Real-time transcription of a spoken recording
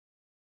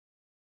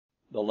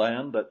The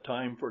Land That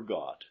Time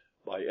Forgot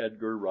by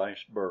Edgar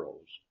Rice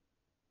Burroughs.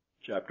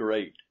 Chapter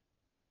 8.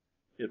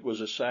 It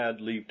was a sad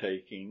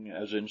leave-taking,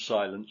 as in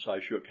silence I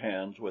shook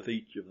hands with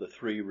each of the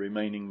three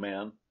remaining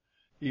men.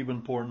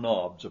 Even poor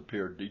Nobs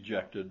appeared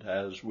dejected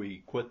as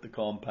we quit the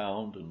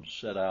compound and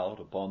set out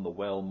upon the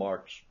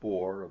well-marked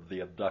spoor of the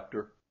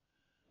abductor.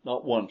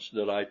 Not once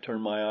did I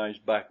turn my eyes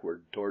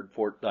backward toward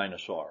Fort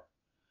Dinosaur.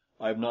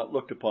 I have not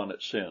looked upon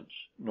it since,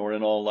 nor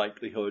in all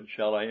likelihood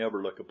shall I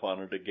ever look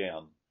upon it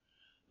again.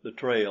 The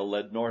trail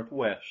led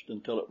northwest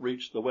until it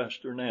reached the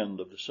western end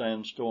of the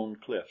sandstone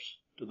cliffs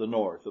to the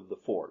north of the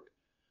fort.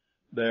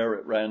 There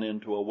it ran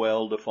into a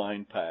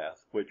well-defined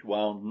path which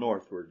wound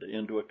northward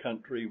into a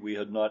country we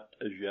had not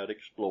as yet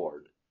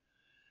explored.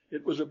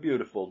 It was a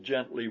beautiful,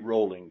 gently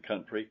rolling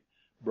country,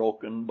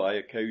 broken by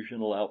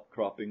occasional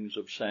outcroppings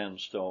of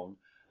sandstone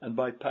and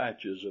by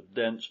patches of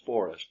dense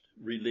forest,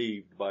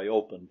 relieved by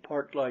open,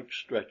 park-like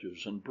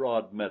stretches and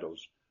broad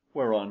meadows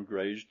whereon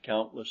grazed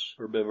countless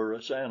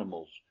herbivorous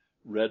animals: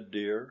 red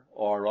deer,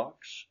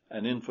 aurochs,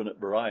 an infinite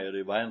variety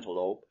of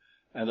antelope,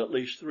 and at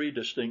least three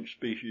distinct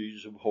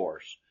species of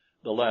horse,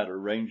 the latter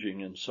ranging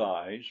in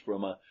size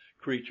from a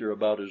creature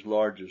about as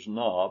large as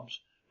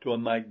Nobs to a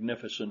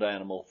magnificent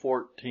animal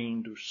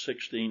 14 to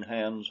 16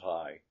 hands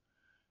high.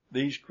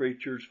 These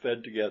creatures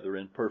fed together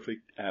in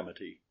perfect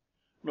amity,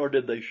 nor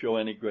did they show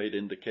any great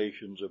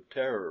indications of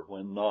terror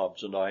when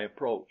Nobs and I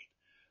approached.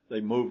 They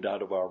moved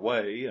out of our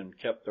way and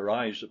kept their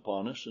eyes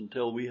upon us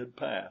until we had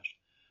passed,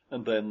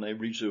 and then they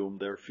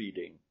resumed their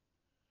feeding.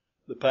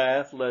 The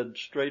path led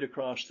straight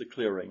across the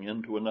clearing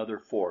into another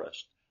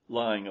forest,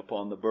 lying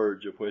upon the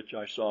verge of which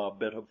I saw a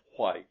bit of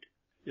white.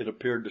 It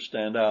appeared to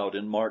stand out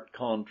in marked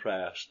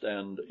contrast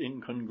and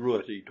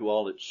incongruity to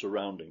all its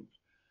surroundings,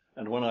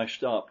 and when I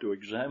stopped to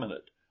examine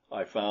it,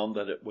 I found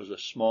that it was a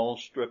small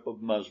strip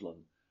of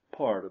muslin,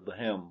 part of the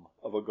hem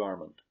of a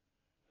garment.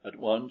 At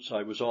once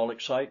I was all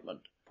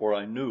excitement, for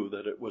I knew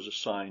that it was a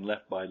sign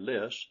left by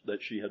Lys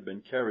that she had been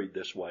carried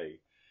this way.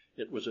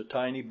 It was a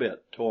tiny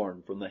bit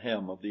torn from the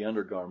hem of the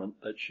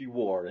undergarment that she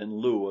wore in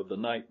lieu of the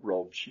night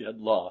robe she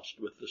had lost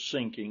with the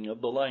sinking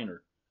of the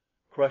liner.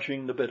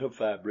 Crushing the bit of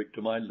fabric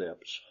to my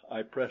lips,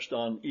 I pressed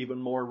on even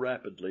more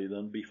rapidly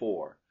than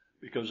before,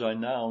 because I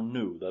now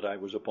knew that I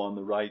was upon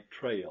the right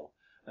trail,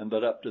 and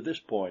that up to this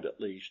point at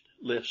least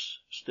Lys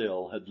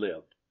still had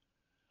lived.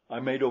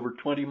 I made over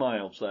 20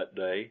 miles that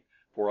day,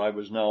 for I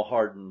was now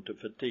hardened to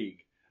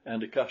fatigue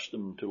and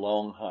accustomed to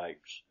long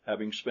hikes,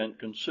 having spent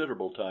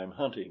considerable time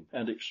hunting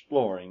and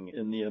exploring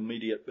in the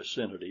immediate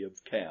vicinity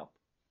of camp.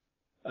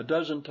 A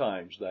dozen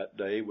times that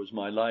day was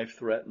my life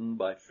threatened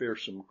by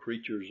fearsome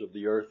creatures of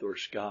the earth or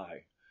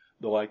sky,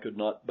 though I could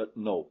not but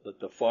note that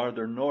the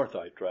farther north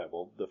I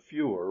traveled, the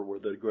fewer were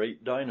the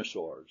great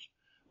dinosaurs,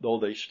 though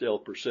they still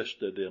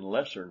persisted in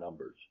lesser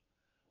numbers.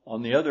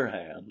 On the other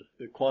hand,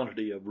 the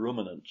quantity of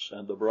ruminants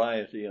and the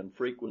variety and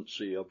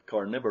frequency of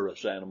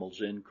carnivorous animals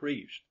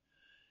increased.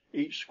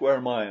 Each square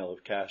mile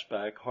of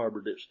Caspak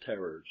harbored its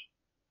terrors.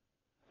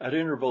 At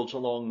intervals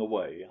along the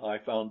way I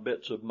found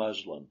bits of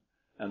muslin,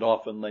 and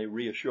often they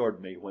reassured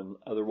me when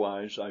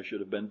otherwise I should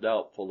have been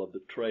doubtful of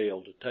the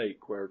trail to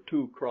take where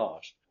two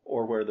crossed,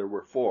 or where there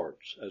were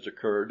forks, as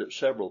occurred at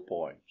several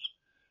points.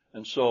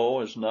 And so,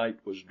 as night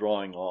was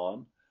drawing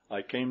on,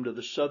 I came to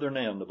the southern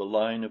end of a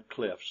line of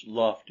cliffs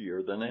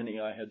loftier than any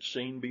I had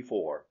seen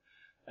before,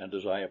 and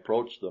as I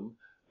approached them,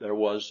 there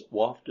was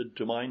wafted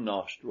to my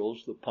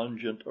nostrils the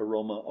pungent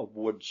aroma of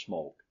wood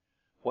smoke.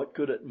 What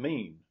could it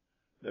mean?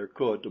 There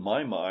could, to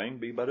my mind,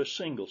 be but a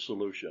single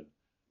solution.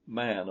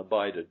 Man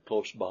abided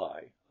close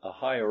by, a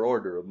higher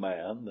order of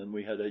man than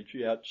we had as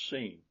yet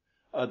seen,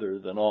 other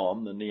than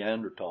Ahm, the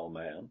Neanderthal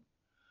man.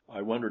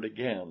 I wondered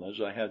again,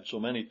 as I had so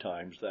many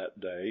times that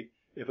day,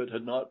 if it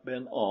had not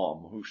been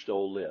Ahm who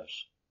stole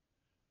Lys.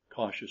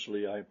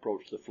 Cautiously I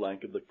approached the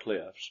flank of the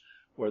cliffs,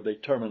 where they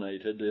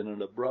terminated in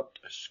an abrupt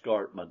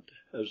escarpment,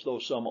 as though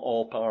some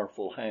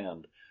all-powerful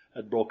hand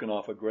had broken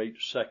off a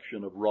great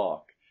section of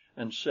rock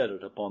and set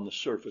it upon the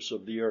surface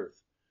of the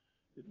earth.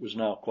 It was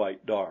now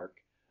quite dark,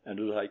 and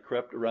as I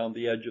crept around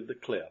the edge of the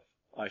cliff,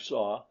 I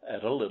saw,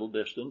 at a little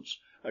distance,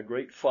 a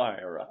great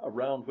fire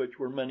around which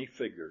were many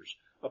figures,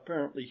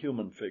 apparently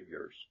human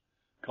figures.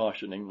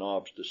 Cautioning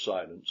Nobs to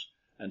silence,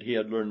 and he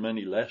had learned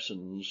many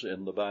lessons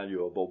in the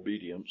value of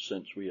obedience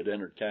since we had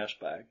entered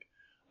Caspak,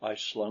 I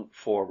slunk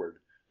forward,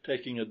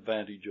 taking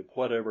advantage of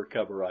whatever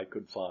cover I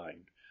could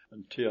find,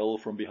 until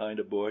from behind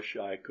a bush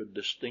I could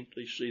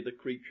distinctly see the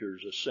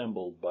creatures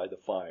assembled by the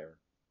fire.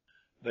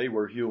 They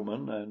were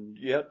human and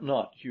yet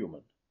not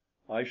human.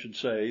 I should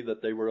say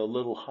that they were a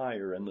little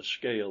higher in the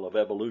scale of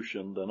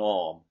evolution than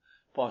Ahm,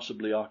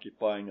 possibly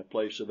occupying a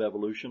place of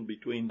evolution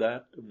between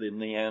that of the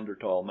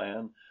Neanderthal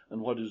man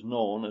and what is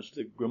known as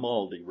the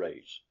Grimaldi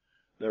race.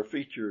 Their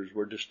features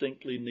were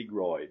distinctly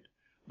negroid,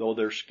 though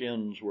their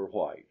skins were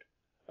white.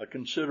 A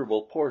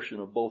considerable portion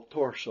of both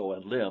torso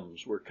and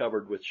limbs were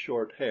covered with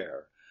short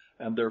hair,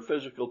 and their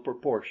physical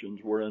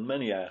proportions were in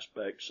many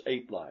aspects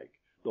ape-like,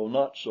 though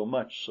not so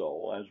much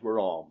so as were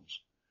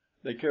Ahm's.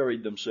 They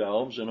carried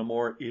themselves in a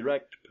more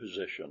erect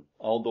position,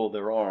 although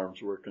their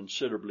arms were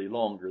considerably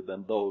longer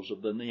than those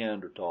of the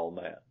Neanderthal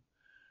man.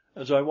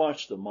 As I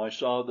watched them, I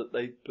saw that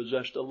they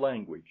possessed a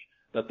language,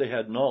 that they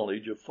had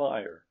knowledge of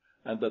fire,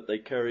 and that they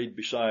carried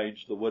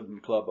besides the wooden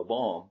club of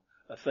Aum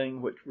a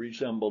thing which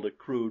resembled a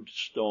crude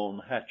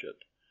stone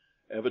hatchet.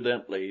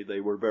 Evidently they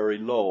were very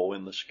low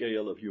in the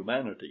scale of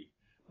humanity,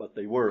 but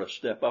they were a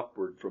step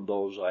upward from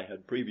those I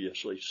had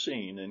previously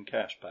seen in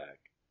Caspak.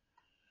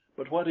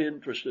 But what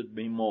interested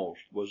me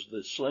most was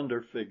the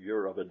slender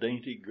figure of a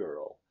dainty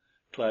girl,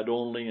 clad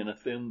only in a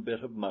thin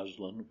bit of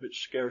muslin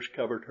which scarce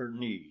covered her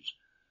knees,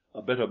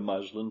 a bit of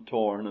muslin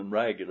torn and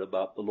ragged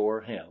about the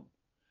lower hem.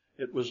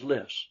 It was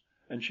Lys,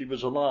 and she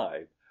was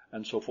alive,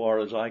 and so far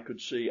as I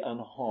could see,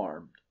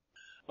 unharmed.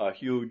 A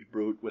huge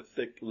brute with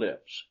thick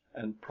lips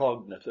and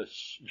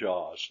prognathous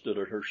jaws stood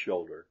at her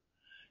shoulder.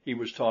 He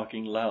was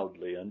talking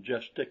loudly and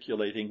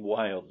gesticulating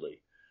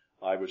wildly.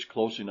 I was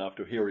close enough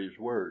to hear his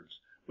words,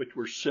 which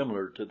were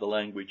similar to the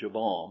language of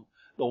Aum,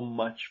 though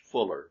much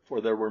fuller, for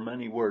there were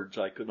many words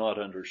I could not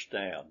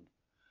understand.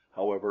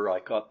 However, I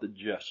caught the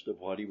gist of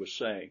what he was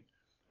saying,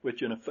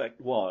 which in effect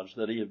was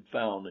that he had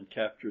found and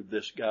captured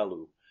this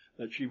Galu,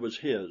 that she was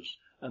his,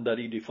 and that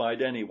he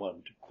defied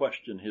anyone to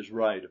question his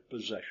right of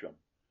possession.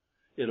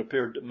 It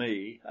appeared to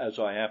me, as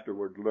I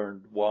afterward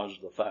learned was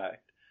the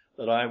fact,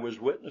 that I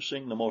was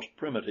witnessing the most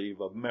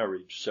primitive of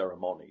marriage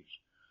ceremonies.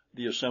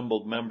 The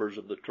assembled members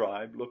of the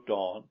tribe looked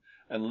on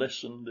and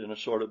listened in a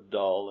sort of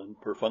dull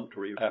and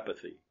perfunctory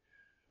apathy,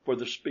 for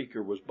the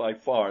speaker was by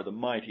far the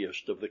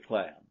mightiest of the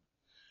clan.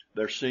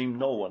 There seemed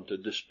no one to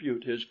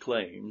dispute his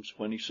claims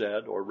when he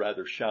said, or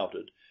rather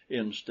shouted,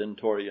 in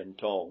stentorian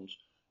tones,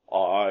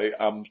 "I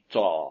am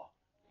Tsa.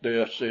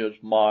 This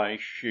is my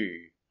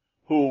she.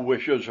 Who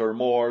wishes her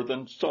more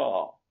than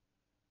Tsa?"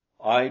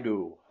 "I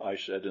do," I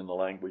said in the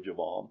language of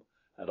Aum,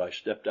 and I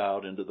stepped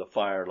out into the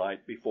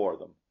firelight before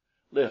them.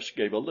 Lys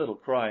gave a little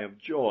cry of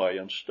joy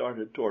and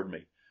started toward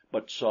me,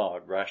 but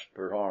Tsa grasped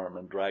her arm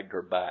and dragged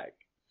her back.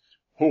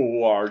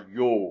 "Who are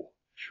you?"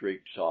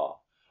 shrieked Tsa.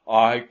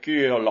 "I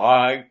kill,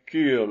 I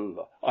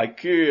kill, I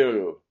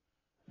kill."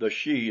 "The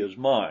she is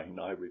mine,"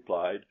 I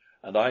replied,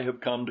 "and I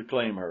have come to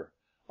claim her.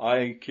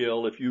 I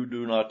kill if you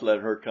do not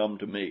let her come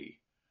to me."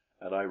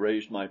 And I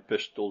raised my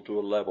pistol to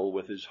a level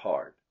with his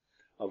heart.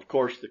 Of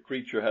course the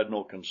creature had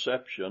no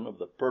conception of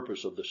the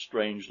purpose of the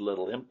strange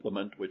little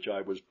implement which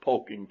I was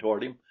poking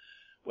toward him.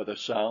 With a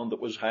sound that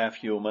was half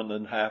human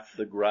and half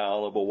the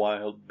growl of a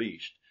wild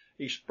beast,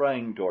 he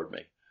sprang toward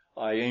me.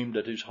 I aimed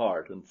at his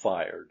heart and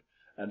fired,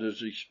 and as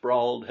he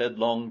sprawled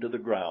headlong to the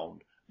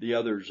ground, the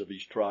others of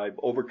his tribe,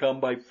 overcome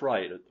by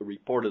fright at the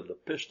report of the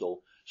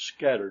pistol,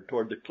 scattered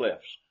toward the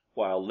cliffs,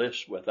 while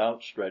Lys with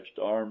outstretched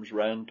arms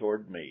ran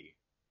toward me.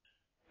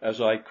 As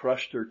I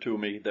crushed her to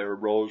me, there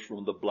rose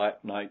from the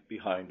black night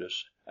behind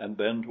us, and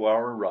then to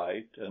our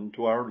right and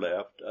to our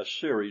left, a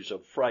series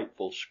of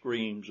frightful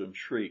screams and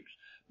shrieks,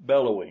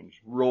 bellowings,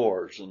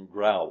 roars and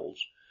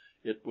growls.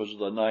 It was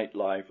the night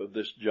life of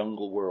this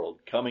jungle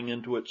world coming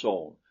into its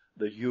own,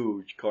 the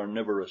huge,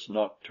 carnivorous,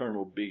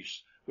 nocturnal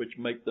beasts which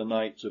make the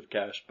nights of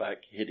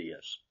Caspak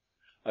hideous.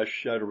 A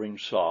shuddering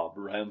sob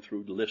ran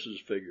through Lys's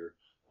figure.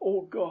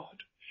 "Oh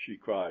God," she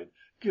cried,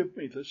 "give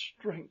me the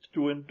strength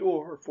to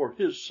endure for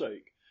his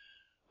sake."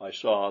 I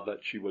saw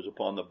that she was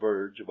upon the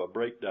verge of a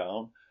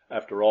breakdown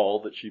after all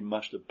that she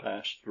must have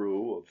passed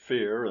through of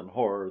fear and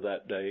horror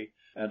that day,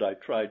 and I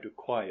tried to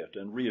quiet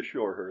and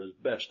reassure her as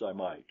best I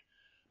might.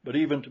 But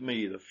even to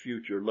me the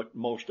future looked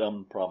most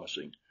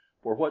unpromising,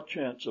 for what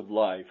chance of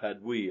life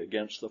had we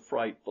against the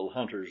frightful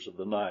hunters of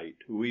the night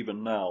who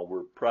even now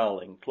were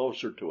prowling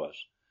closer to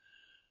us?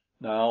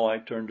 Now I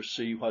turned to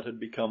see what had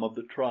become of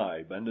the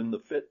tribe, and in the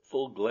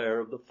fitful glare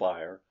of the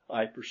fire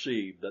I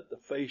perceived that the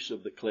face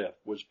of the cliff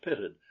was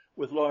pitted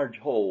with large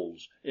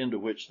holes into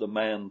which the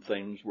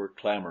man-things were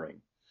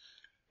clambering.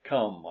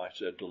 "Come," I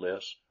said to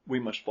Lys, "we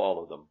must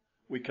follow them.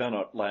 We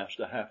cannot last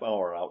a half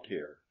hour out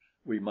here.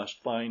 We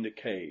must find a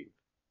cave."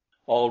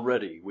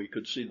 Already we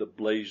could see the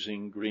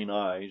blazing green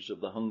eyes of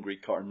the hungry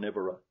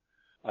carnivora.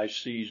 I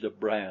seized a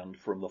brand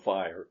from the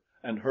fire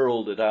and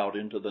hurled it out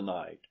into the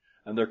night,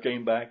 and there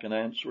came back an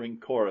answering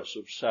chorus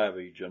of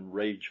savage and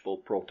rageful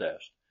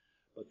protest.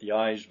 But the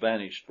eyes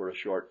vanished for a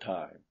short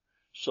time.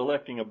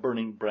 Selecting a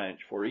burning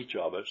branch for each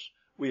of us,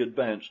 we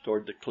advanced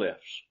toward the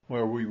cliffs,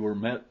 where we were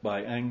met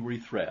by angry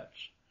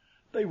threats.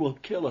 "They will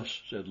kill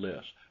us," said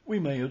Lys. "We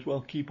may as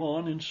well keep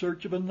on in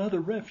search of another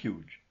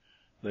refuge."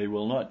 "They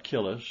will not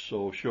kill us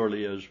so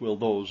surely as will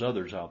those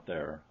others out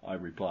there," I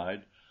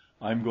replied.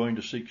 "I'm going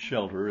to seek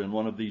shelter in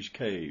one of these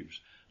caves,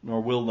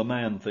 nor will the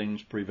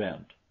man-things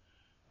prevent."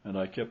 And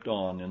I kept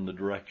on in the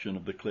direction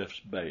of the cliff's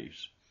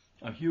base.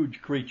 A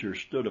huge creature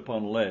stood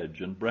upon a ledge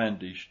and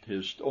brandished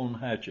his stone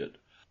hatchet.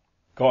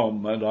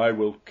 "Come, and I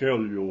will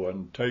kill you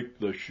and take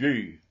the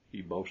she,"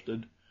 he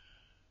boasted.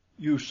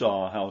 "You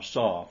saw how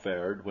Tsa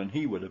fared when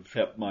he would have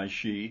kept my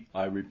she,"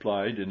 I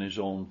replied in his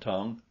own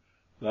tongue.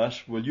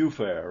 "Thus will you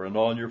fare and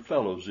all your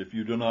fellows if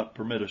you do not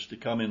permit us to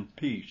come in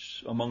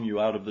peace among you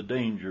out of the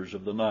dangers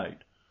of the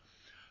night."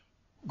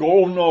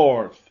 "Go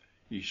north,"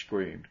 he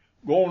screamed.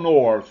 "Go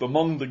north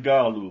among the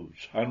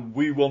Galus, and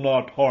we will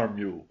not harm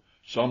you.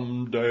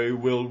 Some day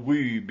will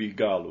we be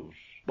Galus,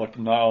 but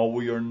now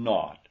we are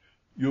not.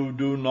 You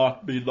do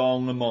not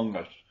belong among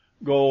us.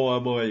 Go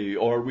away,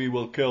 or we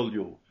will kill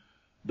you.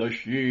 The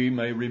she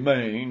may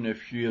remain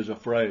if she is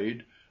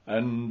afraid,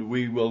 and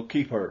we will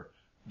keep her,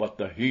 but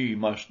the he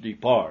must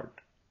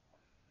depart."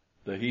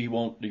 "The he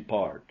won't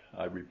depart,"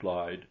 I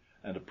replied,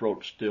 and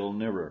approached still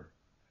nearer.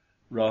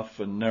 Rough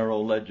and narrow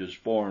ledges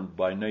formed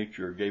by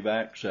nature gave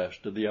access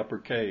to the upper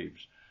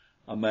caves.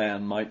 A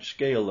man might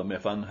scale them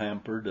if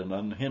unhampered and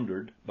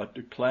unhindered, but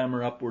to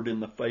clamber upward in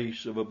the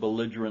face of a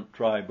belligerent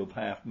tribe of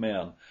half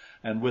men,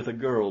 and with a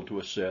girl to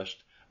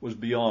assist, was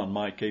beyond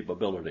my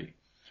capability.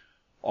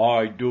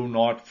 "I do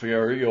not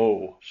fear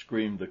you,"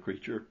 screamed the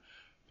creature.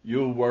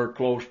 "You were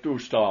close to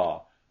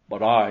Tsa,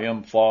 but I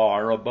am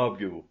far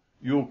above you.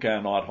 You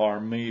cannot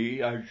harm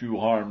me as you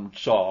harmed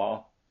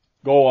Tsa.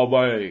 Go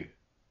away."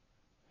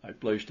 I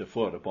placed a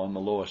foot upon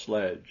the lowest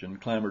ledge and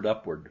clambered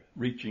upward,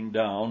 reaching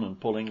down and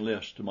pulling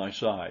Lys to my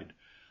side.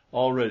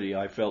 Already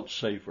I felt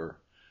safer.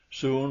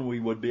 Soon we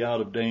would be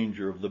out of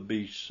danger of the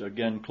beasts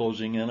again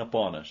closing in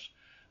upon us.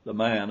 The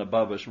man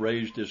above us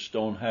raised his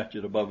stone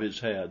hatchet above his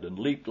head and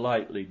leaped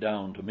lightly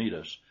down to meet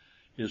us.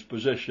 His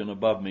position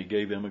above me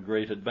gave him a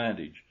great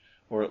advantage,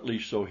 or at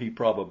least so he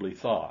probably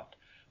thought,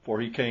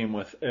 for he came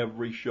with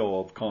every show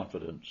of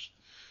confidence.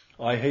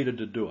 I hated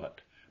to do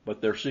it, but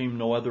there seemed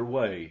no other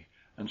way,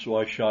 and so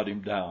I shot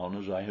him down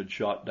as I had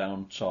shot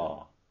down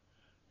Tsa.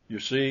 "You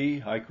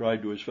see," I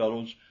cried to his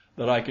fellows,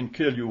 "that I can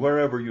kill you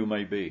wherever you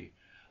may be.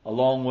 A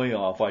long way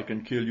off I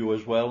can kill you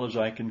as well as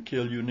I can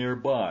kill you near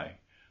by.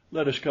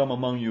 Let us come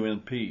among you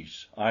in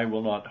peace. I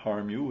will not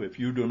harm you if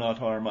you do not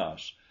harm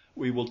us.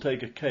 We will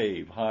take a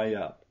cave high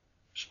up.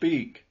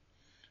 Speak."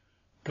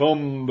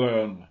 "Come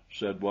then,"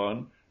 said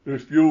one.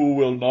 "If you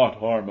will not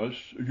harm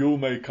us, you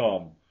may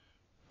come.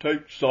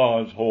 Take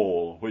Tsa's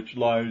hole, which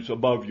lies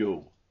above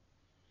you."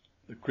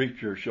 The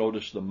creature showed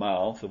us the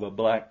mouth of a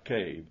black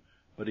cave,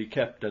 but he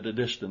kept at a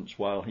distance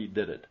while he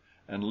did it,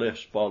 and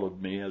Lys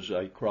followed me as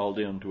I crawled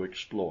in to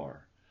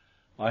explore.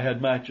 I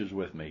had matches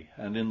with me,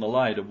 and in the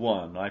light of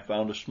one I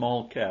found a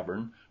small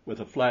cavern with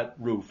a flat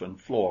roof and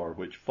floor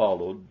which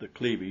followed the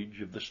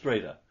cleavage of the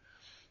strata.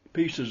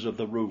 Pieces of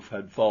the roof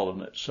had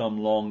fallen at some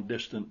long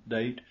distant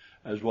date,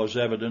 as was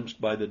evidenced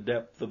by the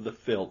depth of the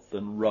filth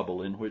and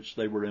rubble in which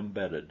they were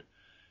embedded.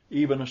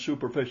 Even a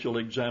superficial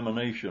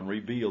examination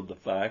revealed the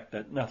fact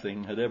that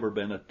nothing had ever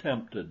been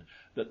attempted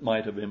that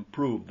might have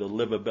improved the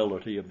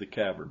livability of the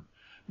cavern,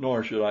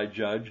 nor should I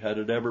judge had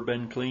it ever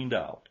been cleaned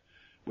out.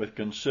 With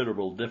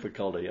considerable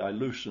difficulty I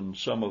loosened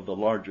some of the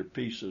larger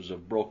pieces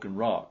of broken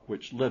rock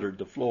which littered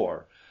the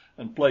floor,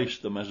 and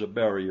placed them as a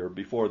barrier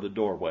before the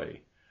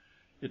doorway.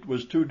 It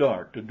was too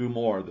dark to do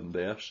more than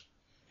this.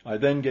 I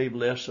then gave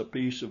Lys a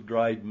piece of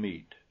dried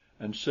meat,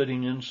 and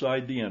sitting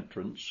inside the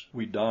entrance,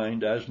 we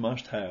dined as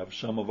must have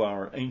some of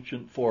our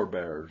ancient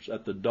forebears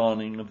at the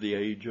dawning of the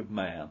age of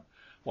man,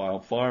 while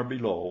far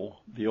below,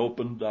 the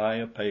open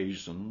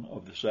diapason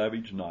of the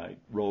savage night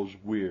rose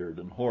weird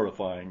and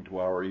horrifying to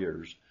our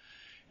ears.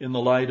 In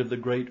the light of the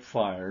great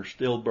fire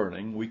still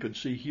burning, we could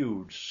see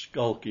huge,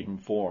 skulking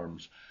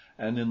forms,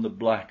 and in the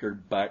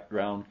blackered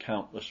background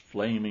countless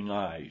flaming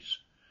eyes.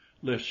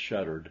 Lys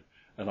shuddered,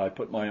 and I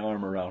put my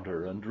arm around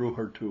her and drew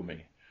her to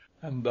me,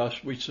 and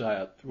thus we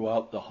sat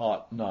throughout the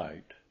hot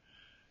night.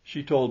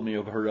 She told me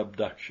of her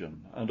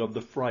abduction and of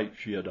the fright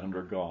she had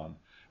undergone,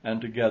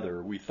 and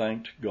together we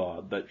thanked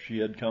God that she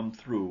had come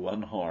through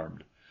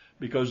unharmed,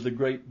 because the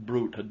great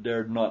brute had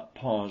dared not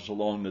pause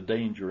along the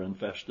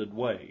danger-infested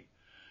way.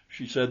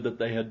 She said that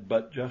they had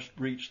but just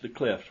reached the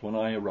cliffs when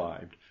I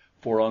arrived,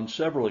 for on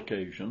several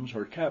occasions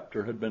her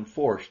captor had been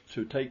forced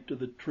to take to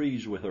the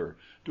trees with her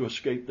to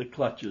escape the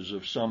clutches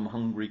of some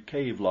hungry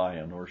cave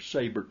lion or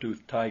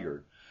saber-toothed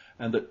tiger,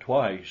 and that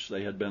twice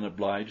they had been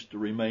obliged to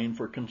remain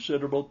for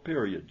considerable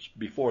periods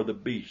before the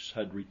beasts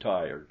had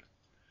retired.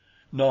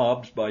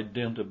 Nobs, by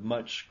dint of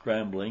much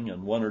scrambling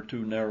and one or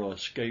two narrow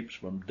escapes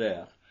from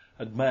death,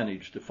 had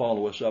managed to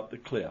follow us up the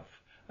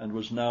cliff, and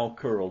was now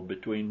curled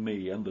between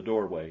me and the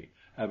doorway,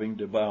 having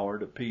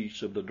devoured a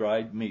piece of the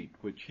dried meat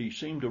which he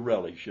seemed to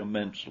relish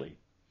immensely.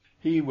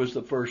 He was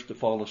the first to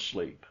fall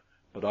asleep,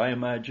 but I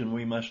imagine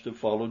we must have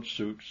followed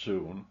suit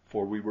soon,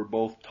 for we were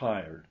both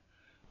tired.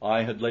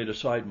 I had laid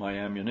aside my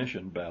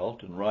ammunition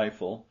belt and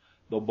rifle,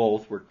 though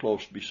both were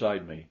close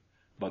beside me,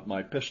 but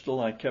my pistol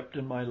I kept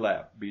in my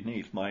lap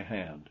beneath my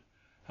hand.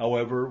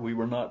 However, we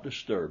were not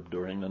disturbed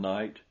during the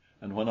night,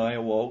 and when I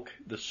awoke,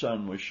 the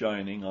sun was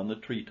shining on the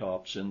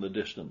tree-tops in the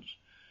distance.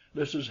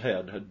 Lys's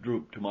head had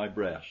drooped to my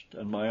breast,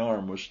 and my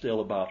arm was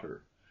still about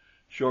her.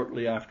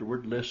 Shortly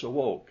afterward Lys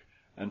awoke,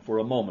 and for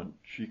a moment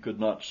she could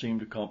not seem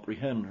to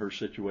comprehend her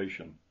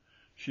situation.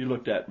 She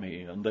looked at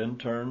me and then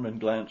turned and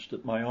glanced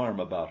at my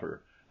arm about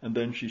her, and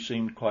then she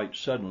seemed quite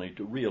suddenly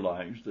to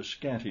realize the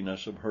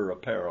scantiness of her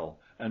apparel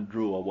and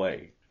drew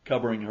away,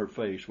 covering her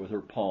face with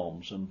her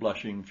palms and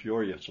blushing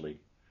furiously.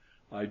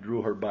 I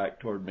drew her back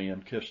toward me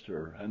and kissed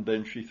her, and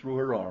then she threw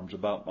her arms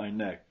about my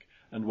neck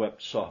and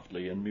wept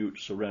softly in mute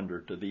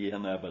surrender to the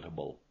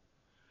inevitable.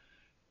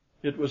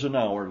 It was an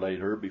hour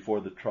later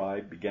before the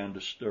tribe began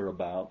to stir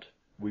about.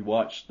 We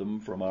watched them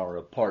from our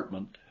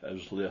apartment,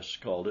 as Lys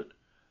called it.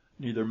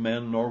 Neither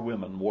men nor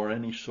women wore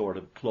any sort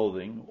of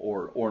clothing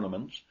or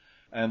ornaments,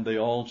 and they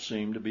all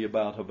seemed to be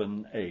about of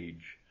an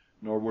age,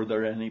 nor were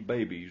there any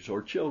babies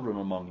or children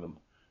among them.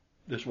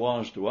 This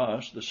was to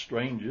us the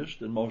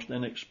strangest and most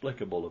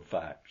inexplicable of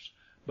facts,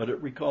 but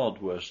it recalled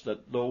to us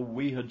that though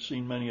we had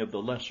seen many of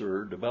the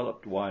lesser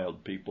developed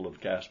wild people of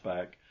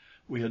Caspak,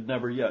 we had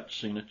never yet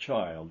seen a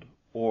child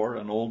or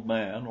an old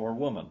man or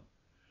woman.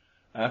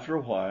 After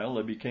a while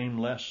they became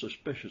less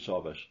suspicious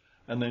of us,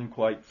 and then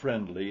quite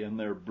friendly in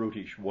their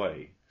brutish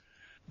way.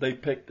 They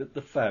picked at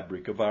the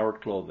fabric of our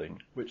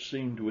clothing, which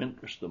seemed to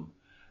interest them,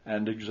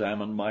 and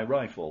examined my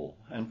rifle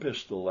and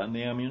pistol and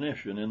the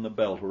ammunition in the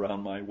belt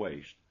around my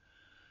waist.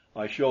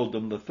 I showed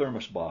them the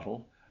thermos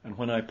bottle, and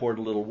when I poured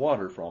a little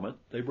water from it,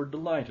 they were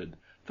delighted,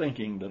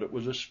 thinking that it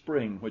was a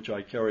spring which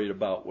I carried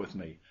about with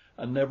me,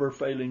 a never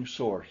failing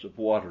source of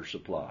water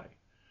supply.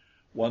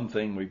 One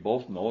thing we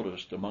both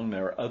noticed among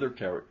their other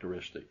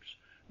characteristics: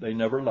 they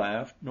never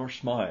laughed nor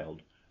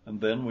smiled,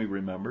 and then we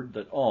remembered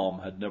that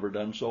Ahm had never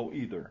done so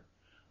either.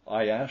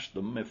 I asked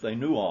them if they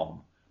knew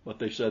Ahm, but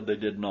they said they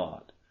did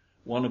not.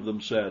 One of them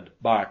said,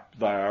 "Back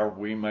there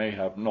we may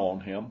have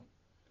known him,"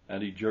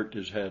 and he jerked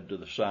his head to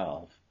the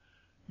south.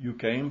 "You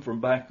came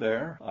from back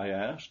there?" I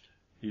asked.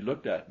 He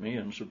looked at me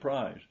in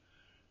surprise.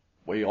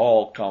 "We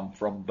all come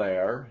from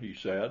there," he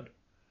said.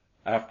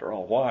 "After a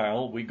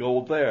while we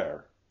go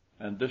there,"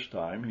 and this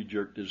time he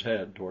jerked his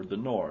head toward the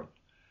north.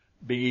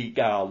 "Be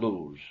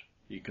Galus,"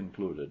 he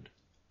concluded.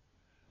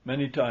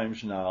 Many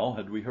times now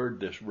had we heard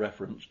this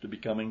reference to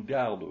becoming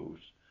Galus.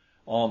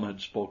 Ahm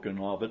had spoken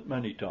of it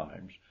many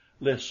times.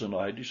 Lys and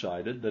I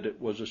decided that it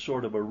was a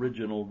sort of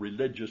original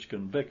religious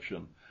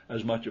conviction,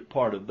 as much a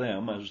part of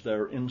them as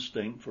their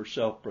instinct for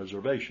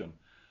self-preservation,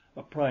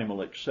 a primal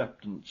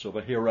acceptance of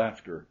a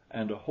hereafter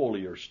and a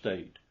holier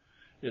state.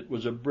 It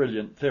was a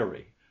brilliant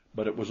theory,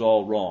 but it was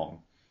all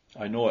wrong.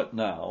 I know it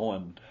now,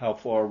 and how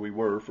far we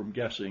were from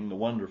guessing the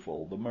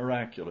wonderful, the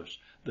miraculous,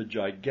 the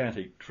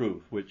gigantic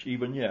truth which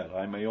even yet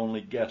I may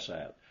only guess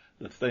at,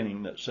 the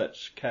thing that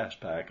sets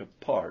Caspak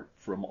apart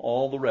from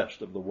all the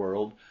rest of the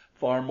world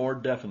far more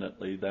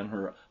definitely than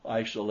her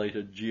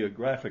isolated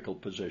geographical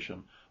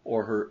position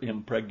or her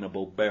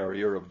impregnable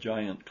barrier of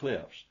giant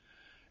cliffs.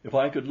 If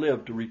I could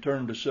live to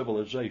return to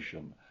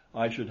civilization,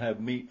 I should have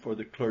meat for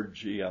the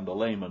clergy and the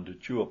laymen to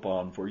chew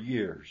upon for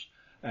years,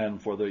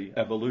 and for the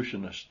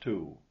evolutionists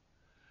too.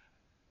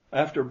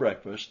 After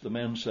breakfast the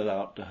men set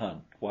out to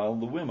hunt, while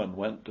the women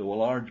went to a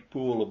large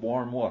pool of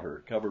warm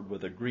water covered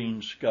with a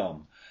green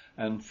scum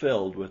and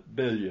filled with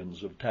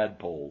billions of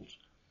tadpoles.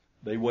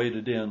 They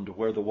waded in to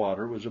where the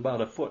water was about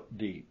a foot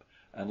deep,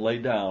 and lay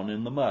down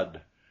in the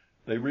mud.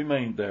 They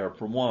remained there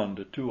from 1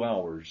 to 2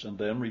 hours, and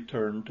then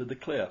returned to the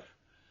cliff.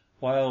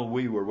 While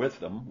we were with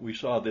them, we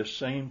saw this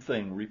same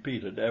thing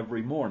repeated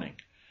every morning,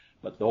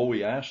 but though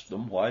we asked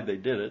them why they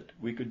did it,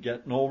 we could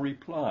get no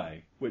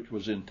reply which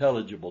was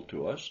intelligible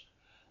to us.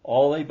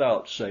 All they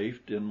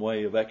vouchsafed in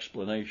way of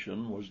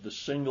explanation was the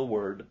single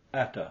word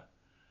 "Ata."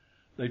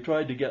 They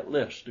tried to get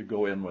Lys to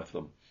go in with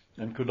them,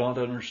 and could not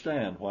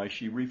understand why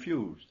she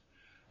refused.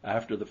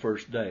 After the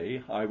first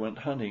day, I went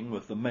hunting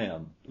with the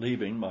men,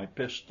 leaving my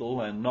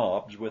pistol and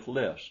Nobs with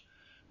Lys,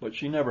 but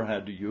she never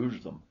had to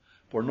use them,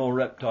 for no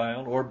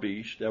reptile or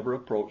beast ever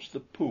approached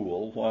the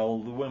pool while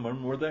the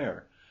women were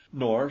there,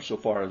 nor, so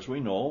far as we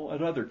know,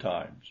 at other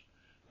times.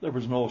 There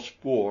was no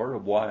spoor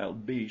of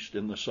wild beast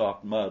in the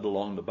soft mud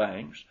along the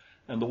banks,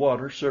 and the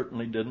water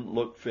certainly didn't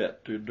look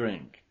fit to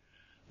drink.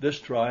 This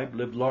tribe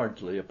lived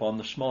largely upon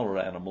the smaller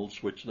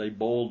animals which they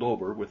bowled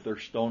over with their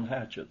stone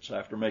hatchets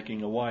after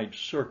making a wide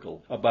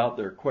circle about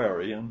their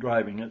quarry and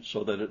driving it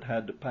so that it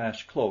had to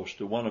pass close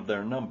to one of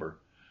their number.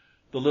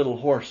 The little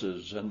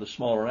horses and the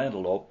smaller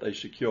antelope they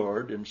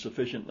secured in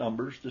sufficient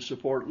numbers to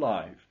support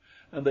life,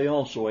 and they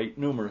also ate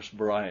numerous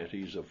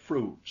varieties of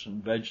fruits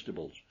and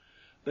vegetables.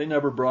 They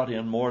never brought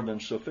in more than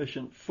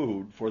sufficient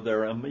food for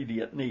their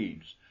immediate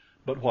needs,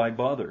 but why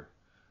bother?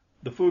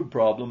 The food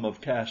problem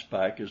of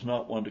Caspak is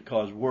not one to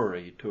cause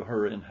worry to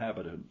her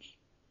inhabitants.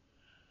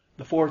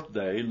 The fourth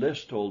day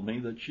Lys told me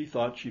that she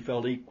thought she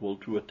felt equal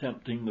to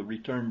attempting the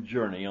return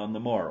journey on the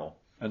morrow,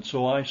 and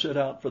so I set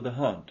out for the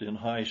hunt in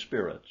high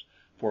spirits,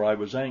 for I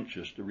was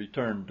anxious to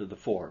return to the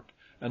fort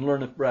and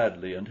learn if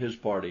Bradley and his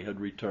party had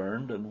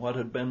returned and what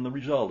had been the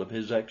result of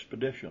his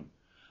expedition.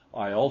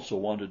 I also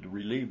wanted to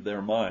relieve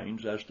their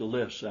minds as to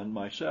Lys and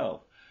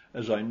myself,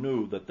 as I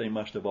knew that they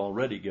must have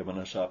already given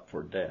us up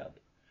for dead.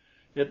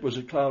 It was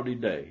a cloudy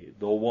day,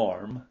 though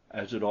warm,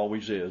 as it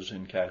always is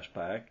in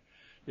Caspak.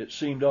 It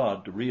seemed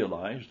odd to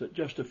realize that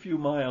just a few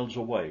miles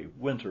away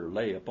winter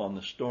lay upon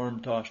the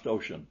storm-tossed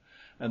ocean,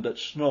 and that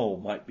snow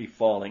might be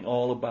falling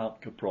all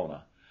about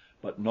Caprona,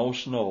 but no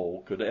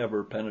snow could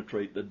ever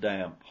penetrate the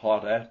damp,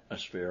 hot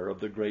atmosphere of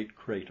the great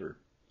crater.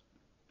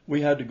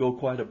 We had to go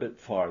quite a bit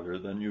farther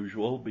than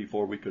usual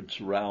before we could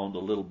surround a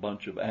little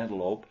bunch of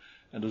antelope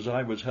and as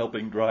I was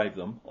helping drive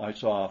them, I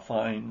saw a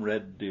fine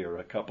red deer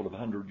a couple of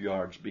 100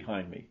 yards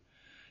behind me.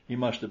 He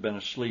must have been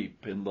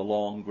asleep in the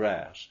long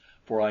grass,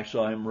 for I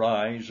saw him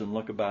rise and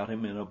look about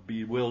him in a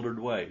bewildered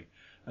way,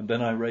 and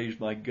then I raised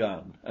my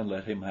gun and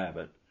let him have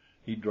it.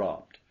 He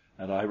dropped,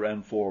 and I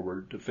ran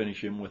forward to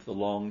finish him with the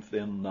long,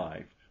 thin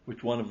knife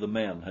which one of the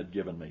men had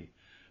given me.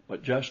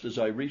 But just as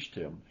I reached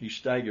him, he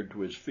staggered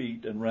to his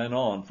feet and ran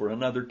on for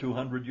another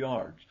 200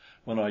 yards,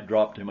 when I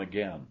dropped him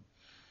again.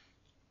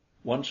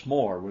 Once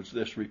more was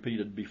this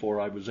repeated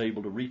before I was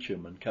able to reach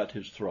him and cut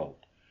his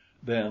throat.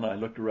 Then I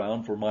looked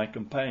around for my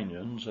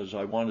companions, as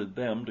I wanted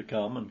them to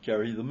come and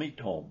carry the meat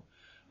home,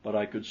 but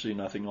I could see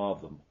nothing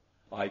of them.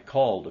 I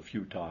called a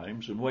few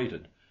times and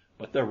waited,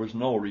 but there was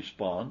no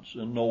response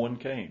and no one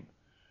came.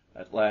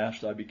 At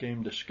last I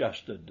became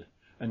disgusted,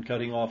 and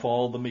cutting off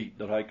all the meat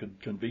that I could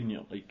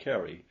conveniently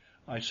carry,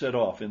 I set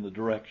off in the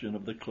direction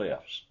of the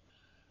cliffs.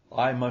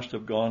 I must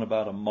have gone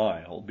about a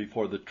mile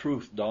before the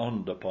truth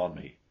dawned upon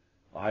me.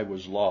 I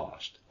was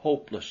lost,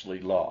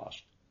 hopelessly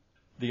lost.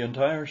 The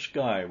entire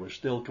sky was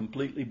still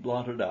completely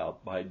blotted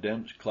out by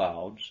dense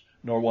clouds,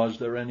 nor was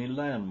there any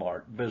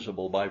landmark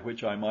visible by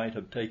which I might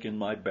have taken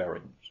my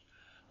bearings.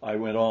 I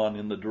went on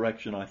in the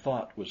direction I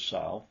thought was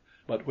south,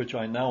 but which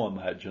I now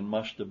imagine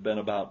must have been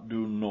about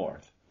due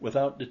north,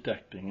 without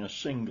detecting a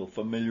single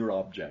familiar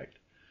object.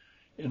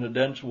 In a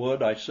dense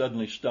wood I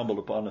suddenly stumbled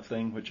upon a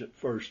thing which at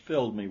first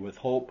filled me with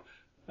hope,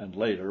 and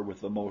later with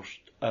the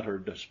most utter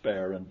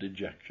despair and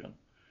dejection.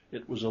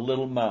 It was a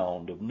little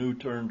mound of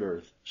new-turned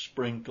earth,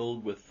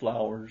 sprinkled with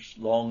flowers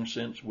long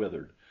since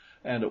withered,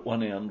 and at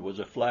one end was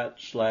a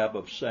flat slab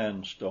of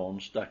sandstone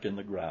stuck in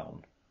the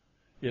ground.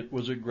 It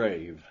was a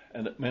grave,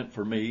 and it meant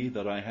for me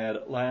that I had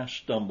at last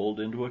stumbled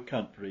into a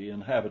country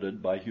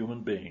inhabited by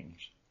human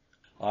beings.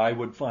 I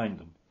would find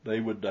them. They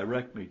would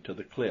direct me to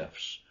the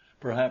cliffs.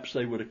 Perhaps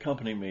they would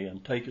accompany me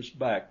and take us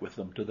back with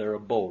them to their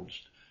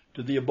abodes,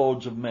 to the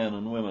abodes of men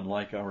and women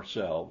like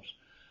ourselves.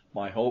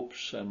 My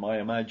hopes and my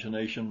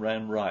imagination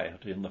ran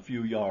riot in the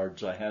few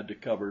yards I had to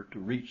cover to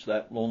reach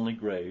that lonely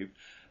grave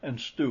and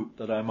stoop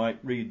that I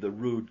might read the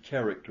rude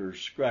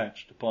characters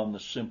scratched upon the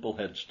simple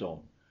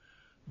headstone.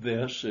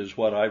 This is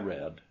what I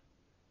read: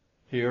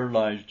 "Here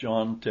lies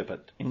John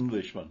Tippet,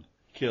 Englishman,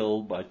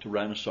 killed by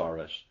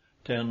Tyrannosaurus,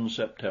 10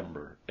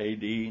 September,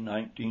 A.D.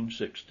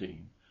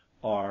 1916.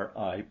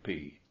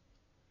 R.I.P."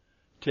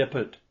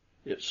 Tippet!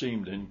 It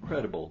seemed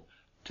incredible.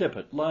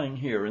 Tippet lying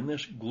here in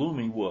this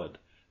gloomy wood.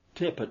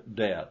 Tippet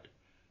dead!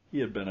 He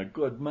had been a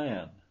good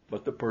man,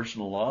 but the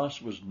personal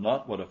loss was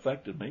not what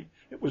affected me.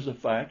 It was the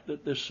fact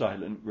that this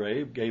silent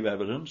grave gave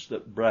evidence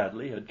that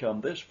Bradley had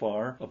come this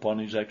far upon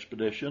his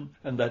expedition,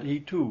 and that he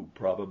too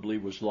probably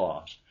was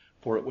lost,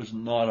 for it was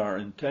not our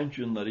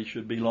intention that he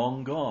should be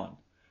long gone.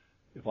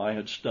 If I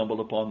had stumbled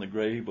upon the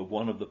grave of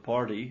one of the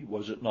party,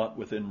 was it not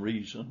within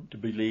reason to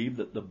believe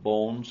that the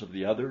bones of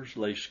the others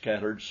lay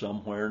scattered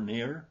somewhere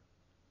near?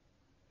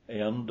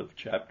 End of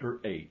chapter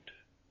 8.